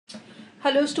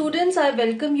Hello students, I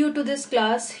welcome you to this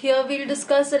class. Here we'll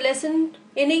discuss a lesson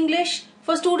in English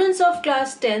for students of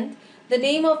class 10th. The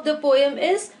name of the poem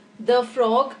is The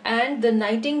Frog and the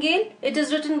Nightingale. It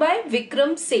is written by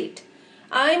Vikram Seth.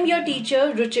 I am your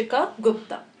teacher Ruchika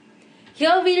Gupta.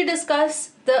 Here we'll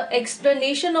discuss the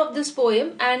explanation of this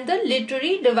poem and the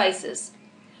literary devices.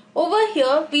 Over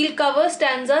here we'll cover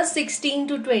stanzas 16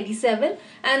 to 27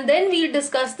 and then we'll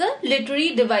discuss the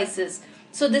literary devices.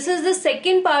 So this is the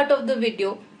second part of the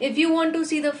video. If you want to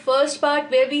see the first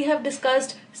part where we have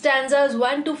discussed stanzas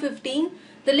 1 to 15,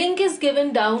 the link is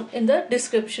given down in the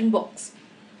description box.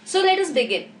 So let us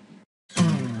begin.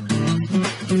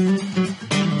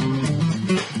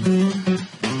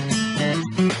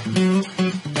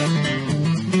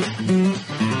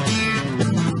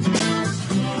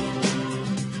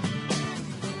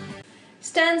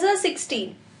 Stanza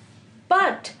 16.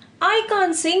 But I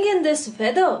can't sing in this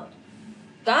weather.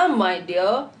 Come, my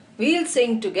dear, we'll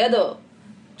sing together.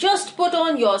 Just put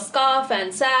on your scarf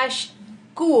and sash.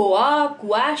 Coo-ah,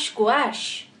 quash,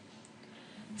 quash.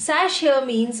 Sash here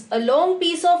means a long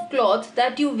piece of cloth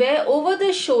that you wear over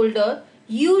the shoulder,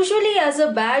 usually as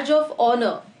a badge of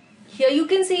honor. Here you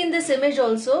can see in this image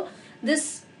also,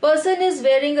 this person is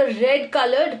wearing a red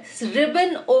colored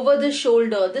ribbon over the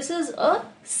shoulder. This is a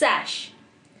sash.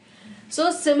 So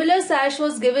similar sash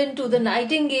was given to the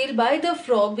nightingale by the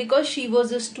frog because she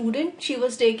was a student. She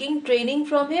was taking training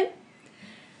from him.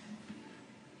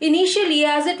 Initially,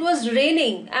 as it was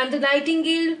raining and the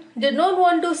nightingale did not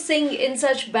want to sing in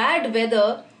such bad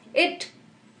weather, it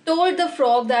told the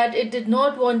frog that it did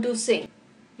not want to sing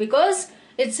because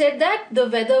it said that the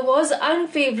weather was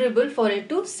unfavorable for it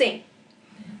to sing.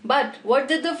 But what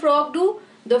did the frog do?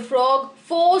 The frog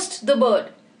forced the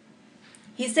bird.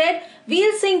 He said,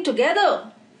 we'll sing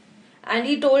together. And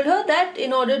he told her that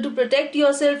in order to protect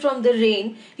yourself from the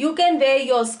rain, you can wear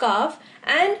your scarf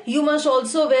and you must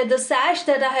also wear the sash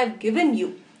that I have given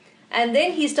you. And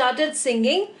then he started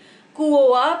singing.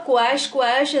 Coo-ah, quash,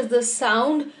 quash is the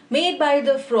sound made by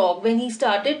the frog when he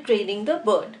started training the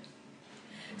bird.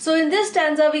 So in this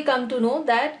stanza we come to know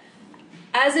that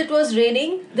as it was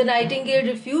raining, the nightingale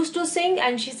refused to sing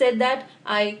and she said that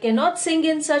I cannot sing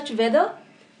in such weather.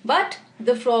 But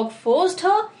the frog forced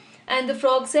her and the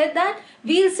frog said that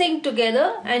we'll sing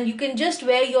together and you can just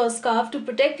wear your scarf to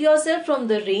protect yourself from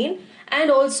the rain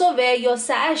and also wear your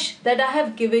sash that I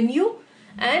have given you,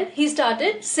 and he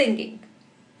started singing.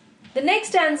 The next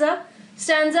stanza,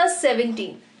 stanza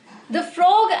 17. The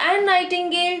frog and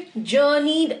nightingale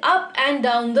journeyed up and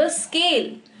down the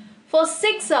scale. For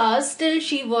 6 hours till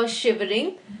she was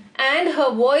shivering and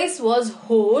her voice was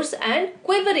hoarse and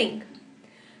quivering.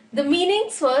 The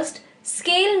meanings first.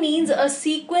 Scale means a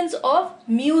sequence of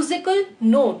musical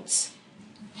notes.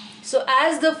 So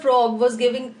as the frog was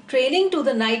giving training to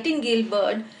the nightingale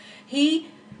bird, he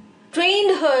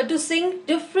trained her to sing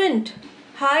different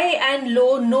high and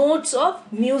low notes of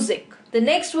music. The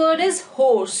next word is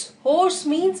hoarse. Hoarse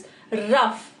means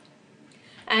rough.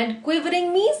 And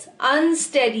quivering means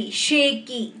unsteady,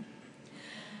 shaky.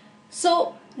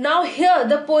 So now here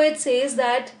the poet says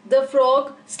that the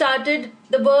frog started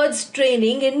the bird's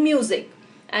training in music.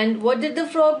 And what did the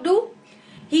frog do?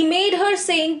 He made her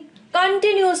sing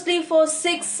continuously for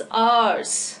 6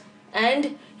 hours.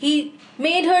 And he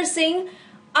made her sing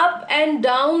up and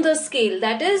down the scale.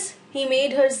 That is, he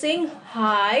made her sing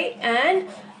high and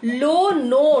low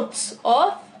notes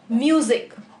of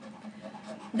music.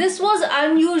 This was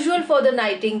unusual for the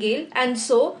nightingale and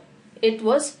so it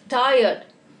was tired.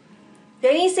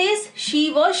 Then he says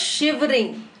she was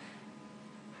shivering.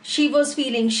 She was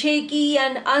feeling shaky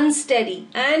and unsteady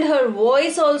and her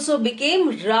voice also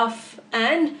became rough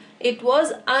and it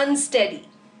was unsteady.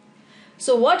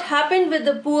 So what happened with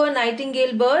the poor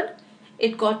nightingale bird?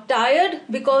 It got tired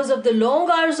because of the long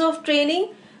hours of training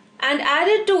and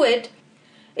added to it,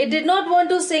 it did not want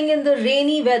to sing in the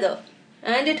rainy weather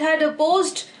and it had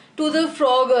opposed to the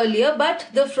frog earlier, but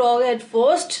the frog had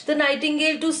forced the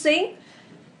nightingale to sing.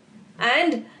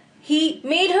 And he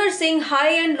made her sing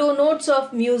high and low notes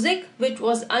of music, which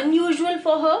was unusual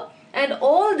for her. And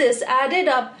all this added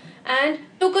up and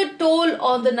took a toll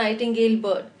on the nightingale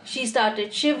bird. She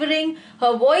started shivering,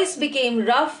 her voice became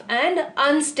rough and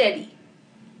unsteady.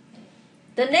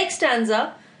 The next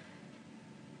stanza.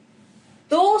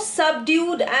 Though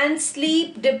subdued and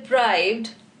sleep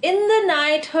deprived, in the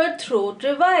night her throat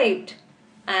revived.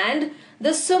 And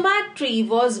the sumac tree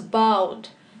was bowed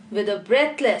with a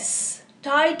breathless,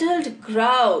 titled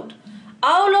crowd,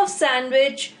 owl of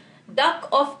Sandwich, duck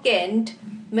of Kent,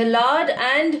 Millard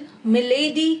and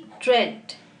Milady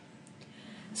Trent.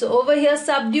 So over here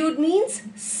subdued means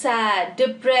sad,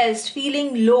 depressed,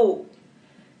 feeling low.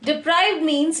 Deprived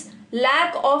means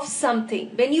lack of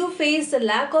something. When you face the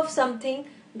lack of something,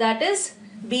 that is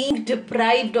being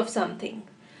deprived of something.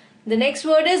 The next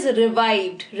word is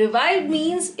revived. Revived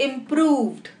means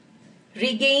improved,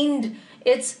 regained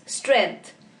its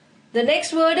strength. The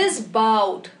next word is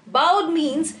bowed. Bowed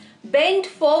means bent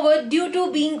forward due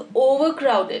to being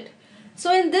overcrowded.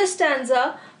 So in this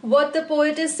stanza, what the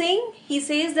poet is saying, he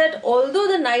says that although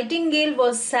the nightingale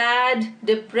was sad,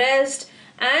 depressed,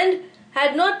 and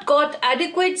had not got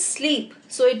adequate sleep,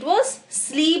 so it was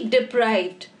sleep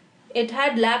deprived. It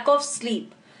had lack of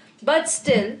sleep. But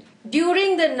still,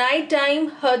 during the night time,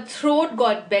 her throat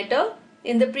got better.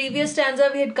 In the previous stanza,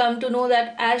 we had come to know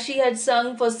that as she had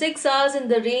sung for 6 hours in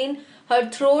the rain, her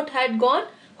throat had gone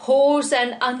hoarse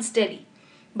and unsteady.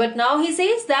 But now he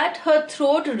says that her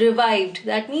throat revived.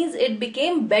 That means it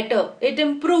became better. It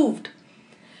improved.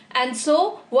 And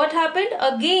so what happened?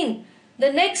 Again,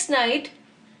 the next night,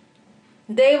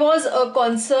 there was a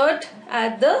concert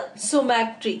at the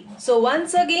sumac tree. So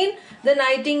once again, the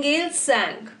nightingale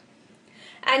sang.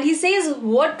 And he says,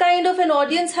 what kind of an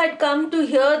audience had come to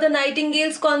hear the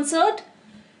nightingale's concert?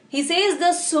 He says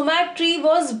the sumac tree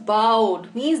was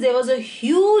bowed. Means there was a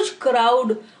huge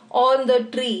crowd on the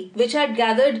tree which had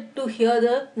gathered to hear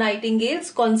the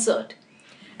nightingale's concert.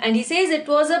 And he says it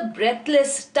was a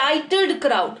breathless, titled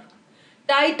crowd.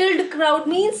 Titled crowd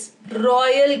means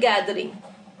royal gathering.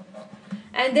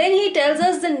 And then he tells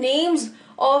us the names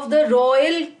of the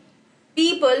royal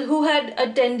people who had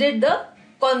attended the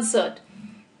concert.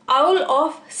 Owl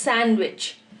of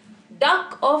Sandwich,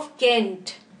 Duck of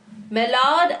Kent,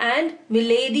 Mallard and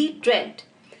Milady Trent.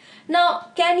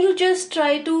 Now, can you just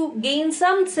try to gain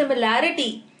some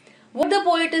similarity? What the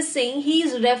poet is saying, he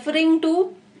is referring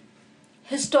to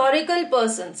historical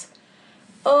persons.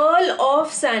 Earl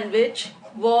of Sandwich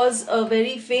was a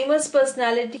very famous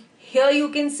personality. Here you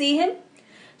can see him.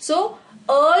 So,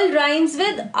 Earl rhymes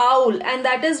with owl, and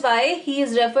that is why he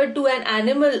is referred to an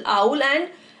animal, owl. And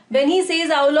when he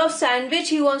says owl of Sandwich,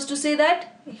 he wants to say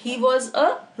that he was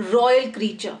a royal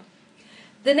creature.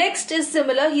 The next is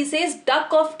similar. He says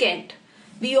Duck of Kent.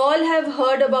 We all have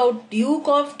heard about Duke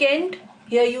of Kent.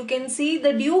 Here you can see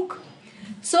the Duke.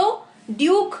 So,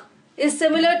 Duke is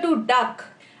similar to duck.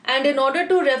 And in order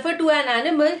to refer to an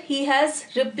animal, he has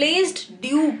replaced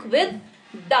Duke with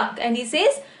duck. And he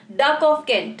says Duck of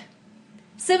Kent.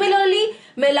 Similarly,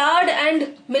 Mallard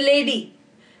and Milady.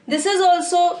 This is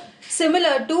also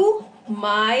similar to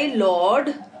my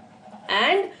lord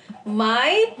and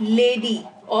my lady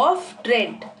of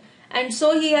Trent. And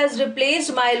so he has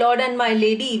replaced my lord and my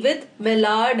lady with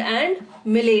Mallard and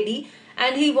Milady.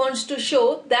 And he wants to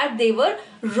show that they were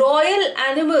royal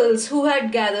animals who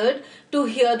had gathered to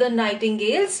hear the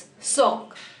nightingale's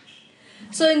song.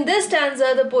 So in this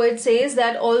stanza, the poet says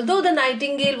that although the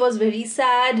nightingale was very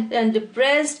sad and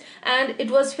depressed and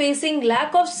it was facing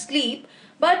lack of sleep,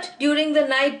 but during the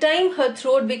night time her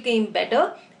throat became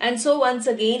better, and so once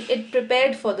again it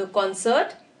prepared for the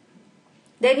concert.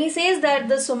 Then he says that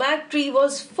the sumac tree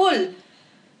was full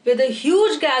with a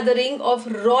huge gathering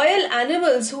of royal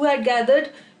animals who had gathered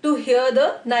to hear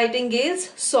the nightingale's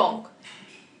song.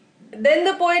 Then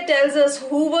the poet tells us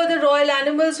who were the royal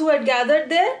animals who had gathered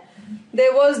there.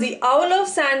 There was the Owl of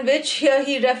Sandwich. Here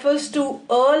he refers to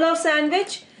Earl of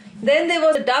Sandwich. Then there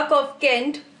was the Duck of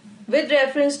Kent with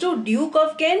reference to Duke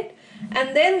of Kent.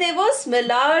 And then there was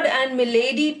Mallard and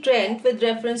Milady Trent with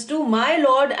reference to my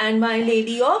lord and my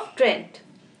lady of Trent.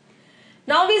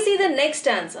 Now we see the next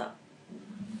stanza.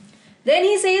 Then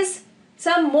he says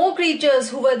some more creatures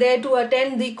who were there to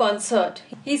attend the concert.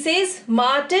 He says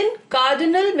Martin,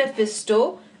 Cardinal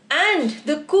Mephisto and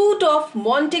the Court of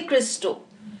Monte Cristo.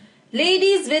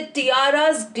 Ladies with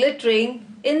tiaras glittering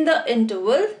in the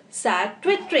interval sat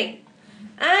twittering.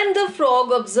 And the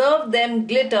frog observed them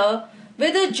glitter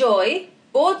with a joy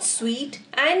both sweet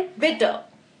and bitter.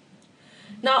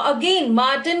 Now again,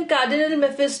 Martin, Cardinal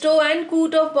Mephisto and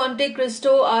Court of Monte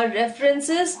Cristo are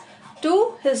references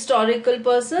to historical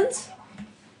persons.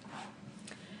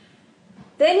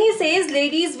 Then he says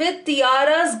ladies with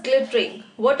tiaras glittering.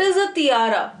 What is a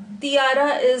tiara?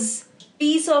 Tiara is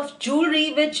piece of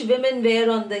jewelry which women wear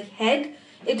on the head.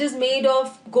 It is made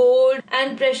of gold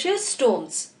and precious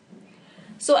stones.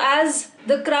 So as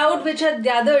the crowd which had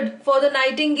gathered for the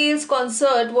Nightingale's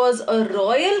concert was a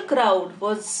royal crowd,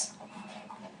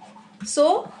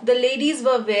 so the ladies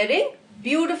were wearing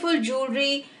beautiful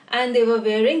jewelry and they were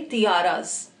wearing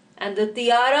tiaras. And the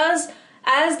tiaras,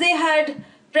 as they had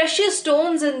precious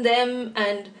stones in them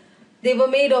and they were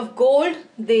made of gold,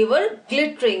 they were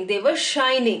glittering, they were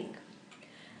shining.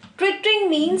 Twittering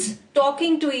means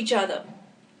talking to each other.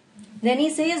 Then he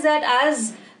says that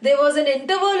as there was an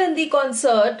interval in the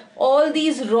concert, all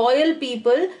these royal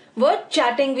people were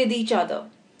chatting with each other.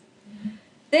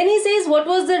 Then he says, what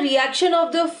was the reaction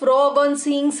of the frog on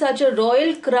seeing such a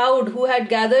royal crowd who had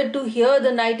gathered to hear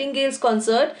the Nightingale's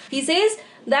concert? He says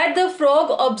that the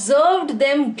frog observed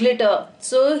them glitter.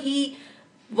 So he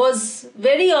was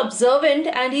very observant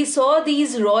and he saw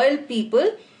these royal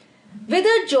people with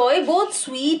a joy both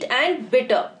sweet and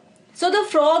bitter. So the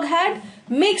frog had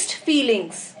mixed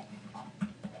feelings.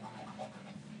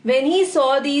 When he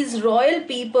saw these royal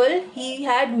people, he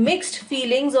had mixed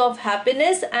feelings of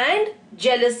happiness and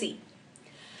jealousy.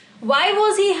 Why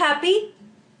was he happy?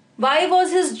 Why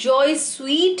was his joy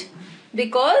sweet?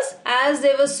 Because as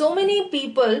there were so many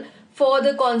people for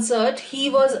the concert, he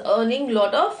was earning a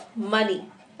lot of money.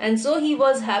 And so he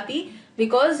was happy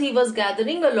because he was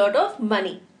gathering a lot of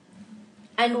money.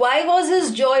 And why was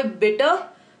his joy bitter?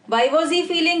 Why was he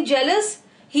feeling jealous?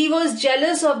 He was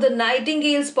jealous of the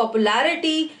Nightingale's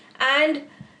popularity, and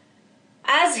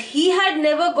as he had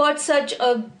never got such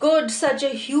a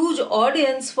huge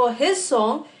audience for his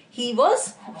song, he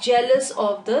was jealous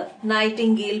of the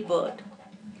nightingale bird.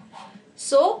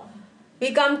 So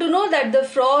we come to know that the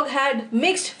frog had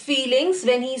mixed feelings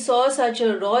when he saw such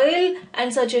a royal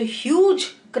and such a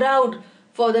huge crowd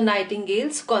for the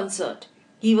Nightingale's concert.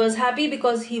 He was happy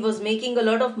because he was making a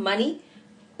lot of money,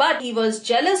 but he was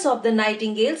jealous of the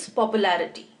Nightingale's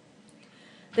popularity.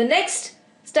 The next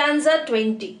stanza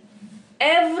 20.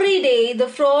 Every day the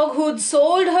frog who'd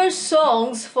sold her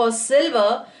songs for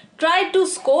silver tried to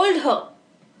scold her.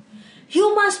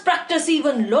 You must practice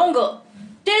even longer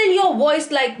till your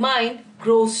voice like mine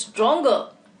grows stronger.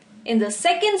 In the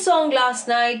second song last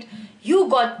night, you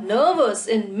got nervous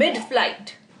in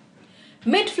mid-flight.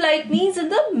 Mid-flight means in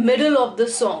the middle of the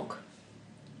song.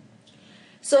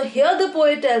 So here the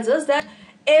poet tells us that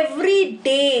every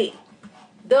day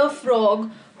the frog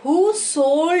who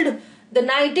sold the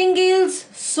Nightingale's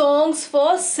songs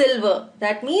for silver,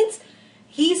 that means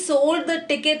he sold the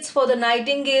tickets for the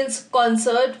Nightingale's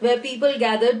concert where people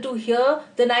gathered to hear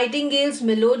the Nightingale's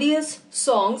melodious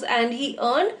songs, and he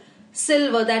earned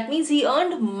silver, that means he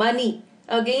earned money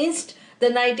against the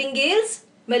Nightingale's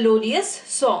melodious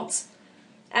songs.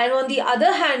 And on the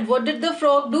other hand, what did the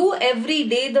frog do? Every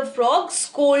day the frog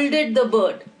scolded the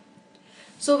bird.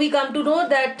 So we come to know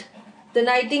that the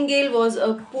nightingale was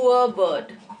a poor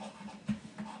bird.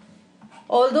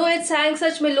 Although it sang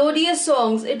such melodious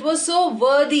songs, it was so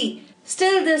worthy.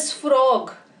 Still this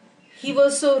frog, he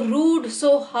was so rude,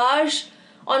 so harsh.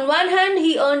 On one hand,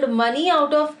 he earned money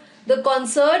out of the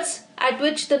concerts at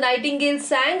which the nightingale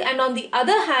sang, and on the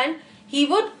other hand, he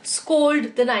would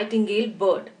scold the nightingale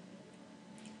bird.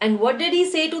 And what did he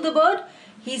say to the bird?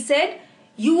 He said,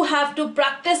 you have to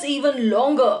practice even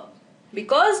longer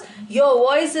because your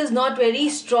voice is not very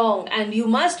strong, and you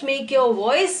must make your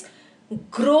voice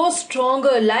grow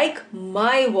stronger like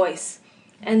my voice.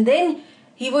 And then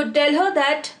he would tell her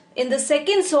that in the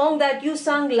second song that you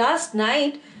sang last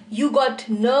night, you got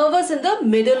nervous in the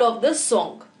middle of the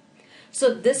song.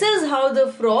 So this is how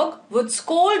the frog would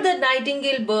scold the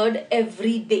nightingale bird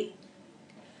every day.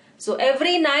 So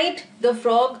every night the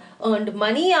frog earned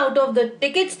money out of the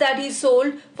tickets that he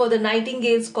sold for the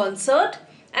Nightingale's concert,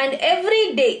 and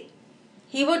every day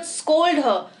he would scold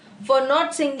her for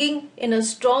not singing in a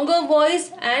stronger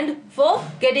voice and for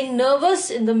getting nervous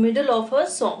in the middle of her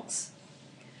songs.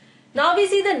 Now we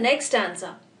see the next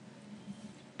stanza.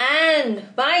 And,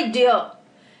 my dear,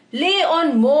 lay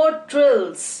on more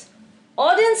trills.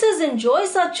 Audiences enjoy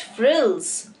such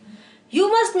frills.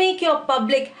 You must make your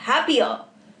public happier.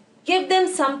 Give them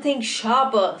something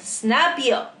sharper,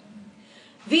 snappier.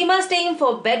 We must aim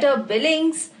for better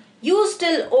billings. You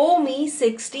still owe me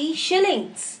 60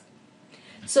 shillings.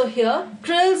 So here,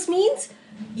 trills means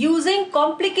using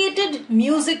complicated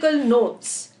musical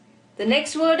notes. The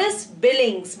next word is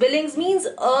billings. Billings means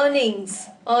earnings,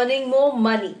 earning more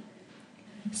money.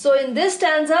 So in this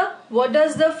stanza, what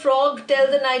does the frog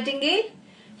tell the nightingale?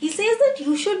 He says that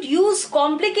you should use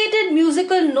complicated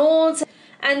musical notes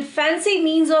and fancy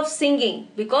means of singing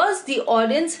because the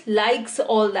audience likes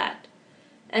all that.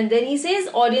 And then he says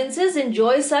audiences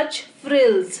enjoy such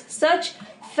frills, such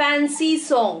fancy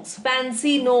songs,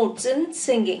 fancy notes in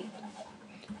singing.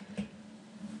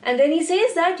 And then he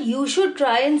says that you should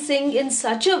try and sing in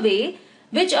such a way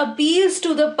which appeals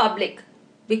to the public,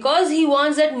 because he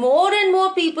wants that more and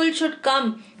more people should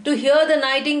come to hear the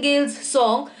nightingale's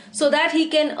song so that he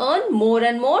can earn more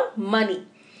and more money.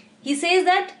 He says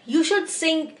that you should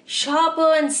sing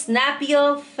sharper and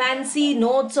snappier, fancy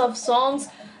notes of songs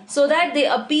so that they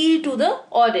appeal to the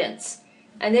audience.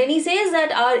 And then he says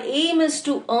that our aim is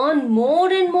to earn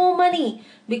more and more money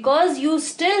because you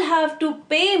still have to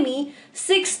pay me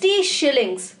 60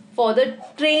 shillings for the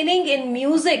training in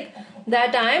music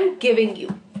that I am giving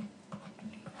you.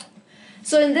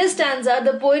 So in this stanza,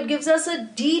 the poet gives us a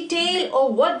detail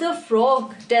of what the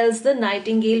frog tells the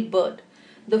nightingale bird.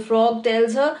 The frog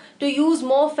tells her to use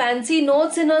more fancy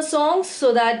notes in her songs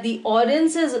so that the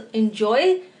audiences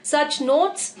enjoy such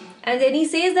notes. And then he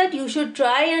says that you should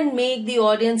try and make the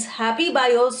audience happy by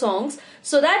your songs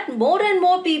so that more and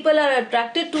more people are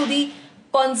attracted to the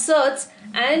concerts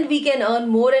and we can earn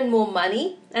more and more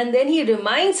money. And then he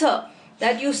reminds her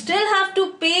that you still have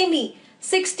to pay me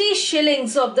 60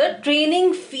 shillings of the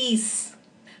training fees.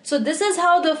 So this is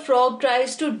how the frog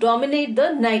tries to dominate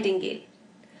the nightingale.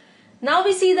 Now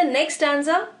we see the next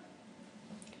stanza.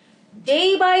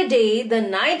 Day by day the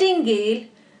nightingale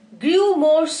grew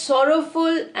more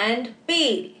sorrowful and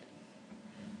pale.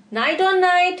 Night on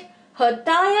night her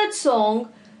tired song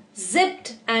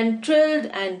zipped and trilled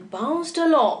and bounced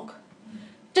along,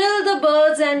 till the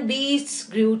birds and beasts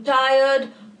grew tired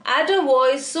at a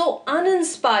voice so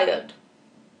uninspired.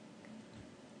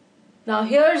 Now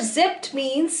here zipped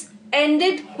means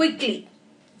ended quickly.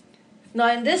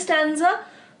 Now in this stanza,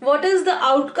 what is the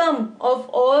outcome of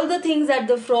all the things that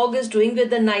the frog is doing with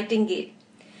the nightingale?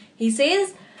 He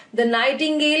says, the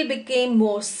nightingale became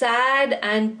more sad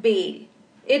and pale.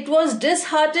 It was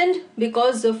disheartened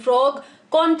because the frog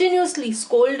continuously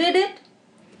scolded it,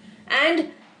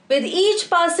 and with each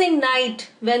passing night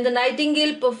when the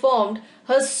nightingale performed,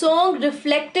 her song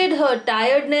reflected her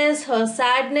tiredness, her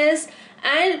sadness,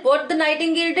 and what the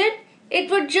nightingale did, it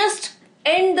would just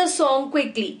end the song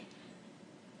quickly.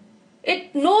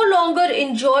 It no longer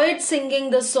enjoyed singing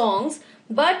the songs,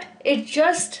 but it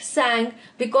just sang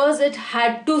because it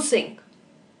had to sing.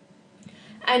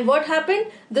 And what happened?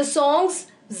 The songs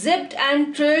zipped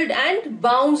and trilled and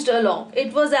bounced along.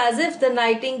 It was as if the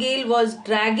nightingale was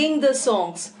dragging the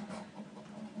songs.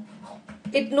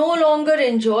 It no longer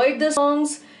enjoyed the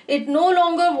songs. It no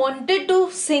longer wanted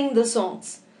to sing the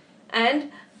songs.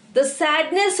 And the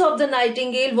sadness of the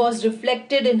nightingale was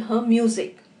reflected in her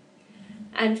music.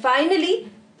 And finally,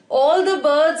 all the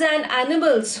birds and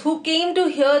animals who came to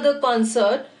hear the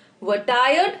concert were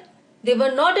tired. They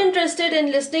were not interested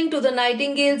in listening to the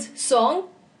nightingale's song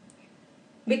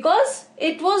because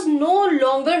it was no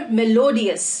longer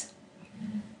melodious.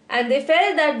 And they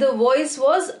felt that the voice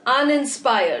was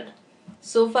uninspired.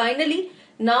 So finally,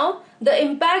 now the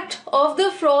impact of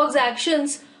the frog's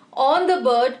actions on the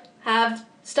bird have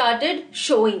started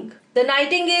showing. The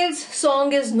nightingale's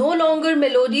song is no longer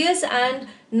melodious, and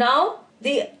now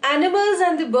the animals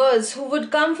and the birds who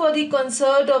would come for the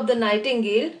concert of the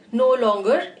nightingale no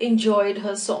longer enjoyed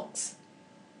her songs.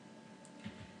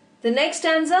 The next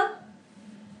stanza.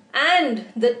 And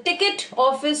the ticket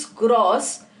office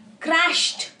gross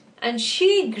crashed and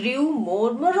she grew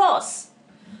more morose.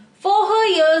 For her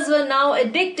ears were now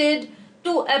addicted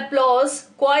to applause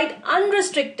quite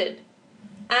unrestricted,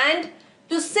 and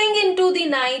to sing into the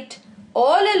night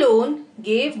all alone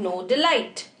gave no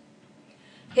delight.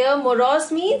 Here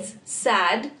morose means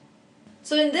sad.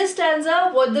 So in this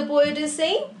stanza, what the poet is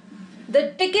saying?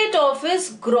 The ticket office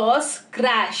gross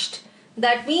crashed.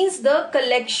 That means the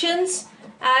collections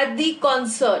at the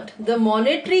concert, the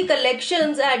monetary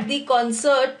collections at the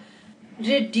concert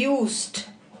reduced,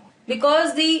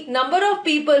 because the number of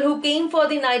people who came for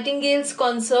the Nightingale's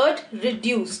concert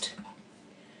reduced,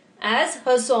 as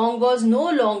her song was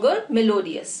no longer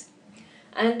melodious.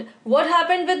 And what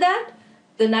happened with that?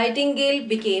 The Nightingale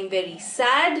became very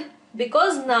sad,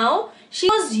 because now she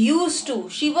was used to,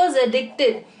 she was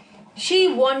addicted, she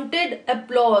wanted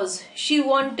applause, she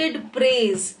wanted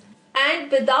praise.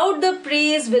 And without the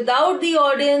praise, without the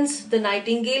audience, the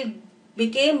Nightingale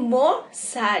became more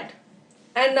sad.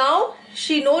 And now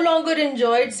she no longer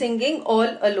enjoyed singing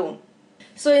all alone.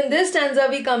 So in this stanza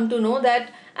we come to know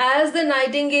that as the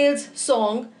Nightingale's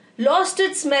song lost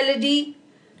its melody,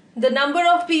 the number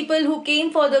of people who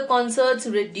came for the concerts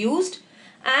reduced,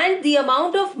 and the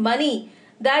amount of money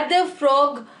that the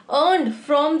frog earned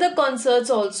from the concerts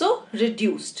also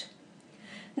reduced.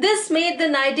 This made the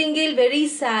Nightingale very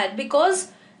sad,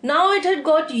 because now it had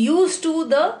got used to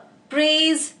the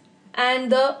praise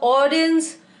and the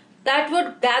audience that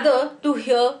would gather to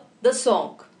hear the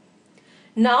song.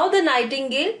 Now the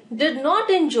Nightingale did not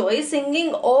enjoy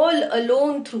singing all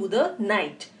alone through the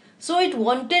night. So it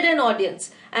wanted an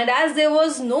audience, and as there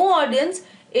was no audience,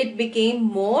 it became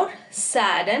more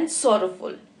sad and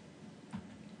sorrowful.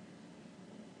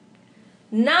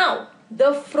 Now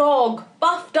the frog,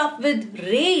 puffed up with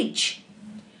rage,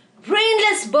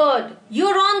 "Brainless bird,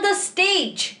 you're on the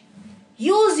stage.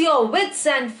 Use your wits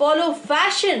and follow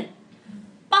fashion.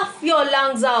 Puff your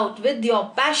lungs out with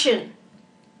your passion.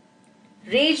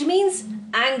 Rage means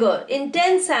anger,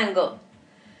 intense anger.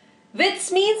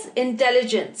 Wits means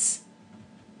intelligence.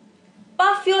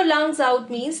 Puff your lungs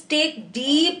out means take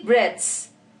deep breaths,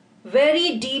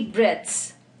 very deep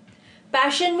breaths.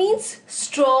 Passion means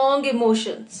strong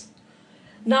emotions.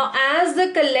 Now, as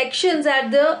the collections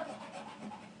at the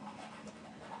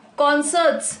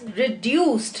concerts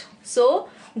reduced, so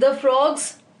the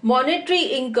frog's monetary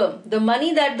income, the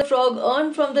money that the frog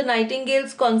earned from the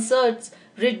nightingale's concerts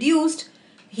reduced,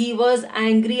 he was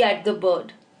angry at the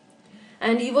bird.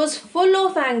 And he was full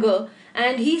of anger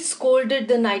and he scolded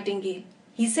the nightingale.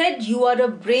 He said, "You are a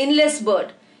brainless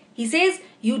bird." He says,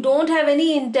 "You don't have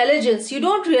any intelligence. You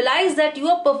don't realize that you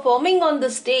are performing on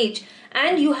the stage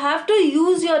and you have to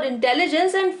use your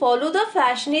intelligence and follow the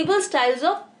fashionable styles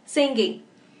of singing.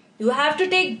 You have to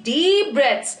take deep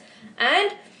breaths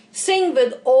and sing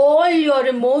with all your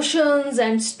emotions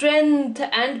and strength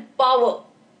and power."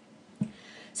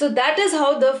 So that is how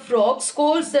the frog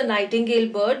scolds the nightingale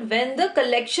bird when the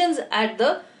collections at the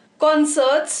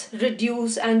concerts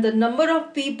reduce and the number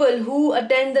of people who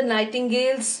attend the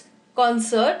nightingale's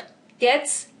concert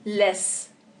gets less.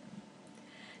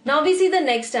 Now we see the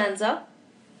next stanza.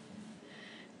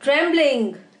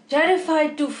 Trembling,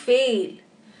 terrified to fail,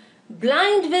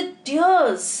 blind with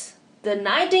tears, the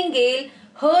nightingale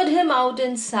heard him out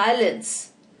in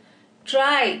silence,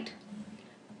 tried,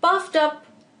 puffed up,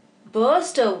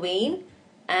 burst a vein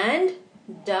and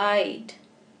died.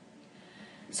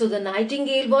 So the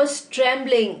nightingale was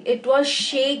trembling, it was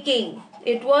shaking,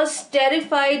 it was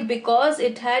terrified because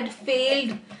it had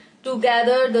failed to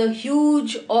gather the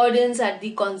huge audience at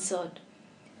the concert.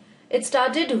 It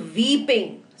started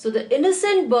weeping. So the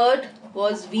innocent bird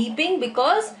was weeping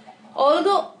because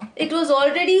although it was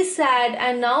already sad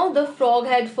and now the frog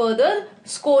had further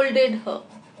scolded her.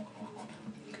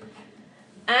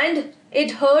 And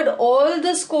it heard all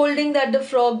the scolding that the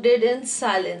frog did in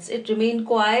silence. It remained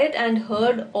quiet and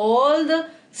heard all the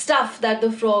stuff that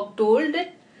the frog told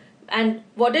it. And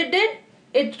what it did?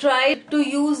 It tried to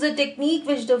use the technique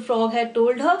which the frog had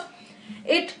told her.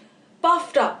 It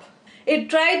puffed up. It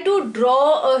tried to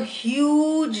draw a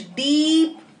huge,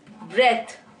 deep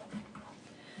breath.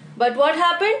 But what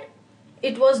happened?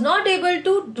 It was not able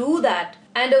to do that.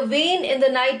 And a vein in the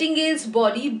nightingale's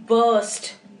body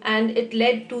burst. And it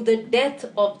led to the death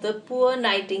of the poor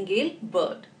nightingale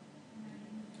bird.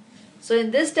 So in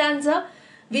this stanza,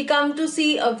 we come to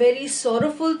see a very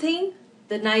sorrowful thing.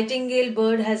 The nightingale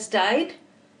bird has died.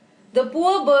 The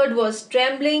poor bird was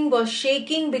trembling, was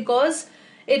shaking because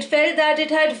it felt that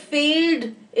it had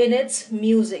failed in its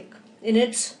music, in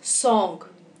its song.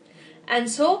 And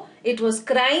so it was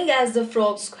crying as the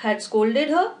frog had scolded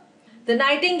her. The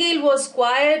nightingale was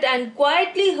quiet and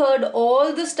quietly heard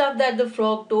all the stuff that the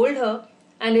frog told her,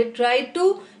 and it tried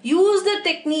to use the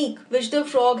technique which the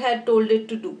frog had told it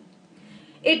to do.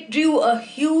 It drew a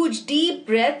huge deep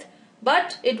breath,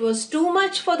 but it was too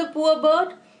much for the poor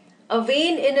bird. A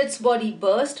vein in its body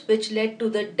burst, which led to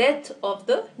the death of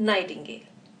the nightingale.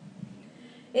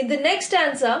 In the next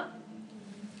stanza,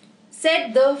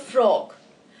 said the frog,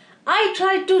 "I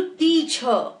tried to teach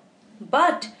her,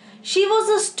 but she was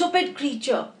a stupid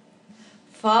creature,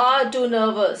 far too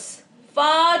nervous,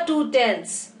 far too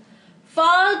tense,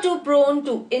 far too prone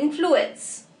to influence.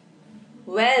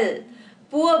 Well,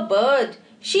 poor bird,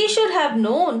 she should have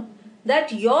known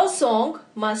that your song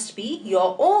must be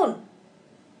your own."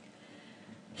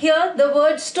 Here the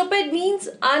word stupid means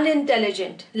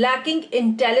unintelligent, lacking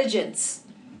intelligence.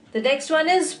 The next one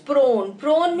is prone.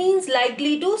 Prone means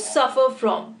likely to suffer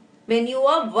from, when you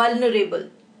are vulnerable.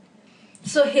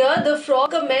 So here the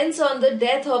frog comments on the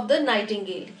death of the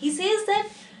nightingale. He says that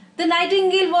the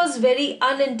nightingale was very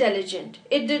unintelligent.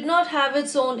 It did not have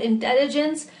its own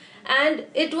intelligence and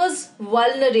it was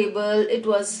vulnerable, it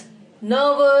was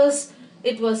nervous,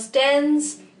 it was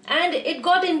tense and it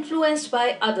got influenced by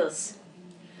others.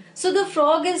 So the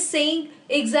frog is saying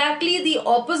exactly the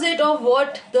opposite of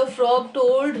what the frog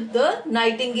told the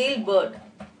nightingale bird.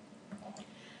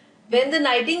 When the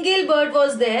nightingale bird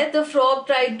was there, the frog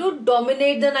tried to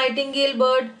dominate the nightingale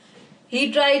bird.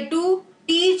 He tried to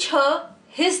teach her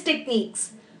his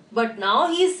techniques. But now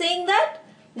he is saying that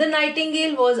the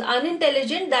nightingale was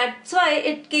unintelligent. That's why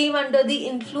it came under the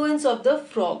influence of the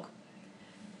frog.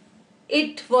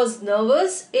 It was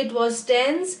nervous, it was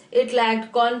tense, it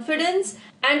lacked confidence,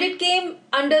 and it came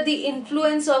under the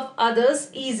influence of others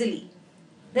easily.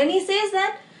 Then he says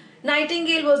that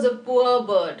nightingale was a poor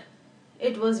bird.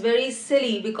 It was very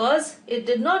silly because it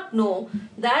did not know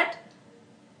that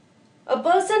a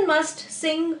person must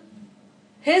sing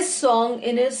his song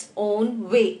in his own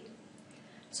way.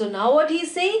 So now what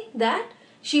he's saying, that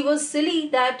she was silly,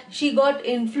 that she got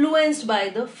influenced by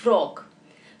the frog.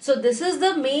 So this is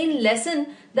the main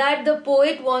lesson that the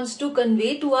poet wants to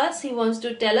convey to us. He wants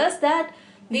to tell us that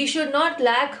we should not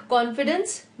lack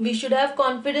confidence. We should have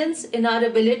confidence in our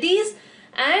abilities,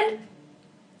 and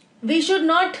we should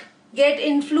not get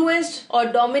influenced or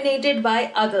dominated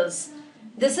by others.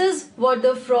 This is what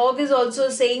the frog is also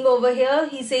saying over here.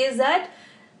 He says that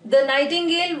the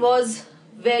nightingale was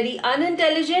very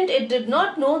unintelligent. It did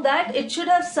not know that it should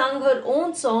have sung her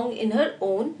own song in her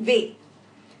own way.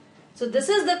 So this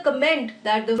is the comment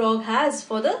that the frog has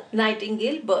for the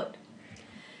nightingale bird.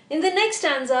 In the next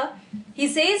stanza, he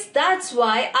says, that's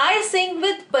why I sing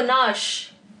with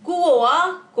panache,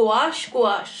 kuoa, koash,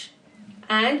 koash.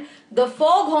 And the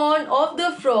foghorn of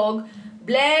the frog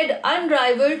blared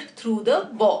unrivaled through the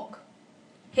bog.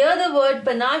 Here the word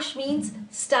panache means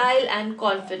style and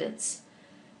confidence.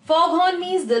 Foghorn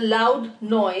means the loud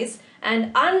noise,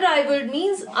 and unrivaled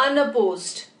means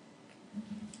unopposed.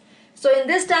 So in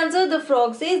this stanza, the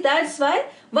frog says, that's why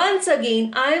once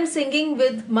again I am singing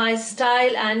with my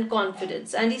style and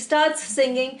confidence. And he starts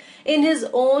singing in his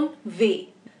own way,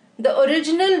 the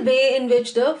original way in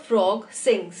which the frog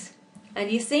sings. And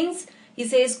he sings, he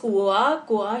says, kuwa,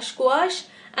 kuash, kuash.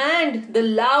 And the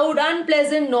loud,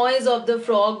 unpleasant noise of the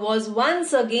frog was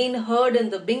once again heard in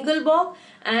the Bingle bog,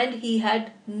 and he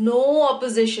had no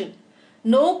opposition,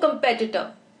 no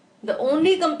competitor. The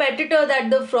only competitor that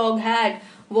the frog had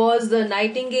was the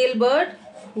nightingale bird,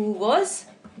 who was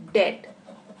dead.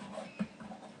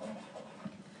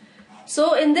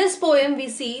 So in this poem we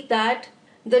see that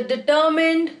the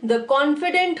determined, the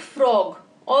confident frog,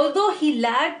 although he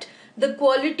lacked the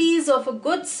qualities of a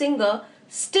good singer,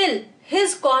 still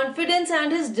his confidence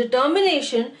and his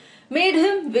determination made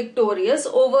him victorious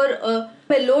over a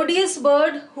melodious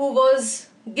bird who was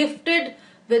gifted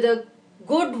with a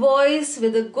good voice,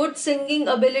 with a good singing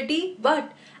ability.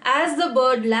 But as the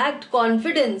bird lacked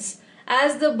confidence,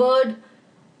 as the bird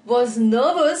was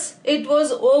nervous, it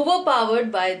was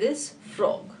overpowered by this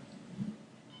frog.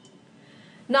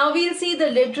 Now we'll see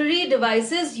the literary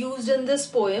devices used in this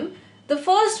poem. The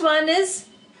first one is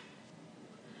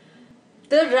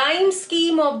the rhyme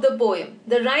scheme of the poem.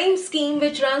 The rhyme scheme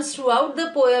which runs throughout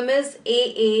the poem is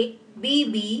AA,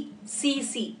 BB,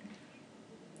 CC.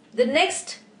 The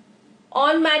next,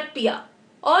 onomatopoeia.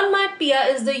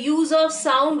 Onomatopoeia is the use of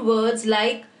sound words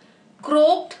like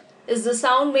croaked is the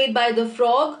sound made by the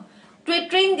frog.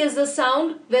 Twittering is the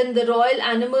sound when the royal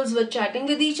animals were chatting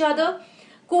with each other.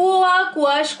 Kuoa,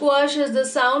 kuash, kuash is the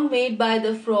sound made by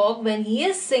the frog when he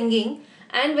is singing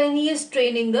and when he is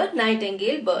training the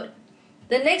nightingale bird.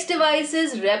 The next device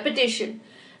is repetition.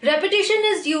 Repetition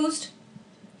is used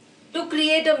to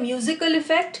create a musical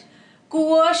effect.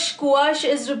 Kuash, kuash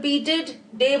is repeated.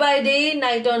 Day by day,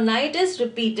 night on night is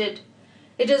repeated.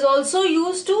 It is also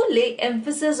used to lay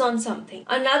emphasis on something.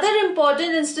 Another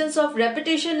important instance of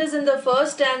repetition is in the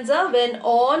first stanza when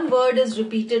on word is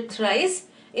repeated thrice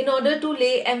in order to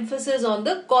lay emphasis on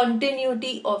the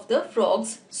continuity of the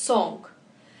frog's song.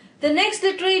 The next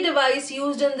literary device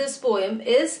used in this poem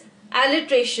is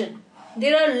alliteration.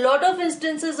 There are a lot of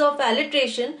instances of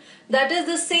alliteration, that is,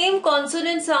 the same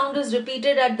consonant sound is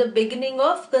repeated at the beginning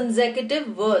of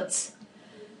consecutive words.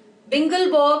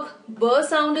 Bingle bog, burr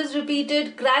sound is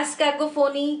repeated. Crass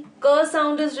cacophony, cur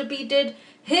sound is repeated.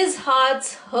 His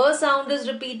hearts, her sound is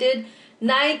repeated.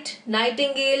 Night,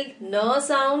 nightingale, ner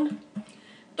sound.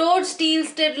 Toad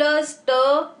steals tiddlers,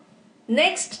 ter.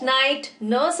 Next night,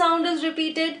 ner sound is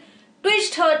repeated.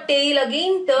 Twitched her tail,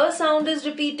 again ter sound is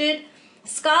repeated.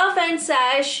 Scarf and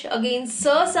sash, again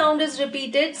sir sound is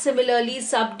repeated. Similarly,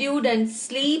 subdued and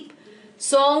sleep,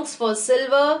 songs for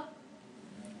silver.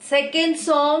 Second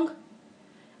song,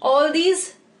 all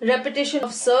these repetition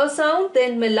of sir sound.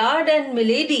 Then millard and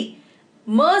milady,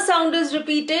 mer sound is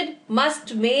repeated.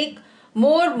 Must make,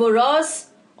 more,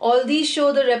 morose, all these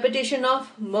show the repetition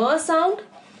of mer sound.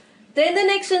 Then the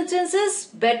next instance is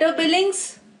better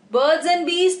billings, birds and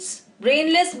beasts,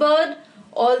 brainless bird,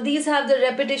 all these have the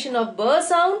repetition of burr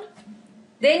sound.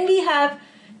 Then we have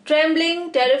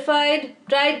trembling, terrified,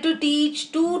 tried to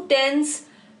teach, too tense,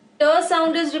 ter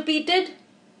sound is repeated.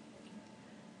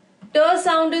 Ter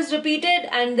sound is repeated,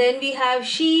 and then we have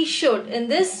she, should. In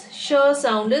this, sh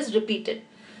sound is repeated.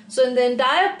 So in the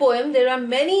entire poem, there are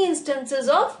many instances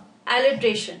of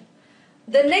alliteration.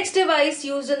 The next device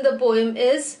used in the poem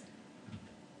is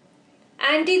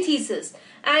antithesis.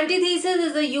 Antithesis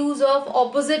is the use of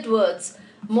opposite words.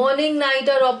 Morning, night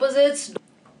are opposites.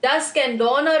 Dusk and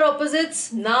dawn are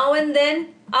opposites. Now and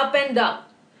then, up and down.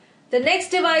 The next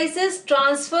device is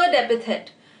transferred epithet.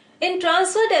 In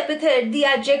transferred epithet, the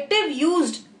adjective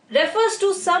used refers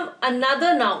to some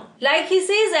another noun. Like he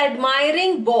says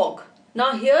admiring bog.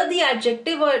 Now here the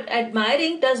adjective or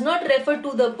admiring does not refer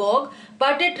to the bog,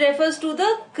 but it refers to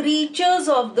the creatures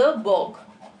of the bog.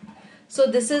 So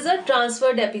this is a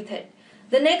transferred epithet.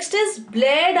 The next is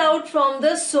blared out from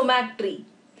the sumac tree.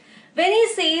 When he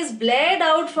says blared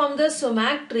out from the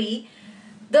sumac tree,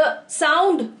 the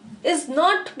sound is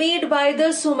not made by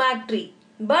the sumac tree,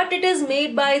 but it is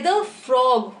made by the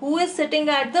frog who is sitting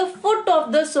at the foot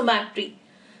of the sumac tree.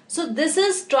 So this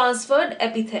is transferred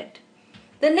epithet.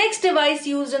 The next device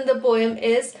used in the poem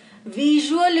is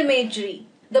visual imagery.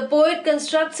 The poet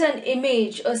constructs an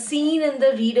image, a scene in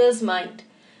the reader's mind.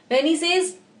 When he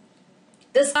says,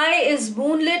 the sky is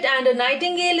moonlit and a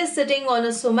nightingale is sitting on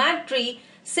a sumac tree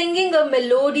singing a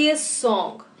melodious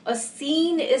song. A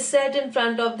scene is set in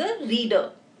front of the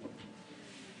reader.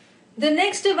 The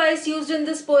next device used in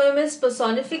this poem is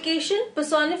personification.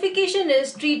 Personification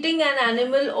is treating an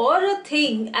animal or a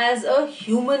thing as a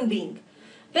human being.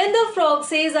 When the frog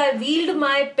says, I wield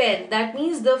my pen, that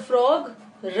means the frog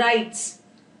writes.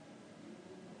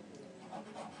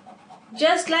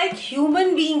 Just like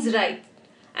human beings write.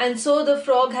 And so the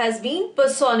frog has been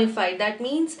personified. That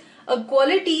means a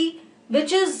quality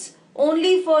which is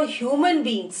only for human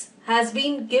beings has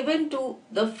been given to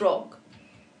the frog.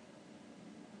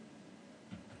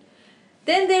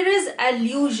 Then there is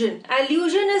allusion.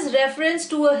 Allusion is reference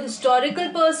to a historical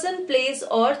person, place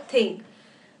or thing.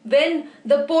 When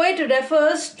the poet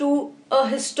refers to a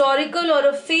historical or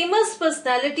a famous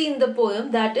personality in the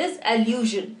poem, that is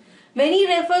allusion. When he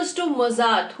refers to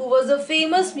Mozart, who was a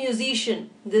famous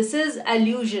musician, this is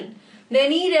allusion.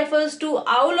 When he refers to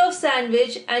Owl of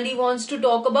Sandwich and he wants to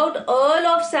talk about Earl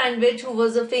of Sandwich, who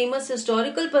was a famous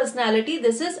historical personality,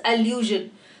 this is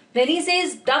allusion. When he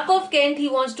says Duck of Kent, he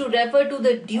wants to refer to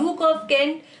the Duke of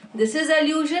Kent, this is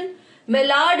allusion. My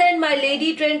Lord and My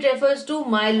Lady Trent refers to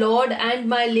My Lord and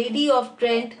My Lady of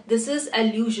Trent, this is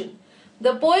allusion.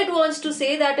 The poet wants to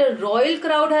say that a royal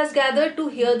crowd has gathered to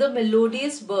hear the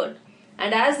melodious bird.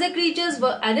 And as the creatures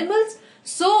were animals,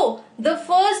 so the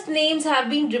first names have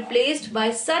been replaced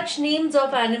by such names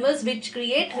of animals which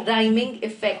create rhyming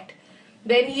effect.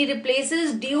 When he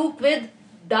replaces Duke with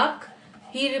Duck,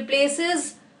 he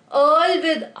replaces Earl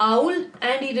with Owl,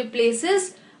 and he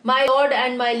replaces My Lord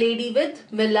and My Lady with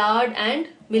Millard and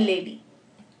Milady.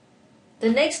 The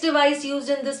next device used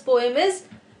in this poem is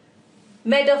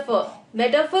metaphor.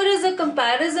 Metaphor is a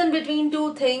comparison between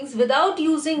two things without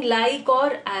using like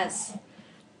or as.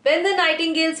 When the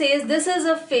nightingale says, this is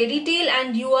a fairy tale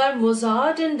and you are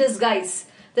Mozart in disguise,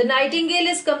 the nightingale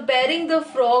is comparing the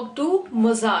frog to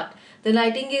Mozart. The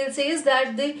nightingale says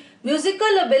that the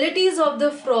musical abilities of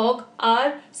the frog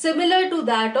are similar to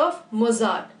that of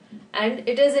Mozart, and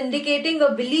it is indicating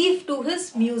a belief to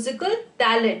his musical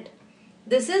talent.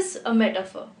 This is a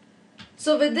metaphor.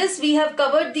 So with this we have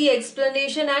covered the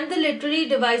explanation and the literary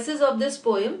devices of this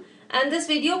poem, and this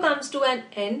video comes to an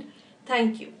end.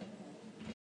 Thank you.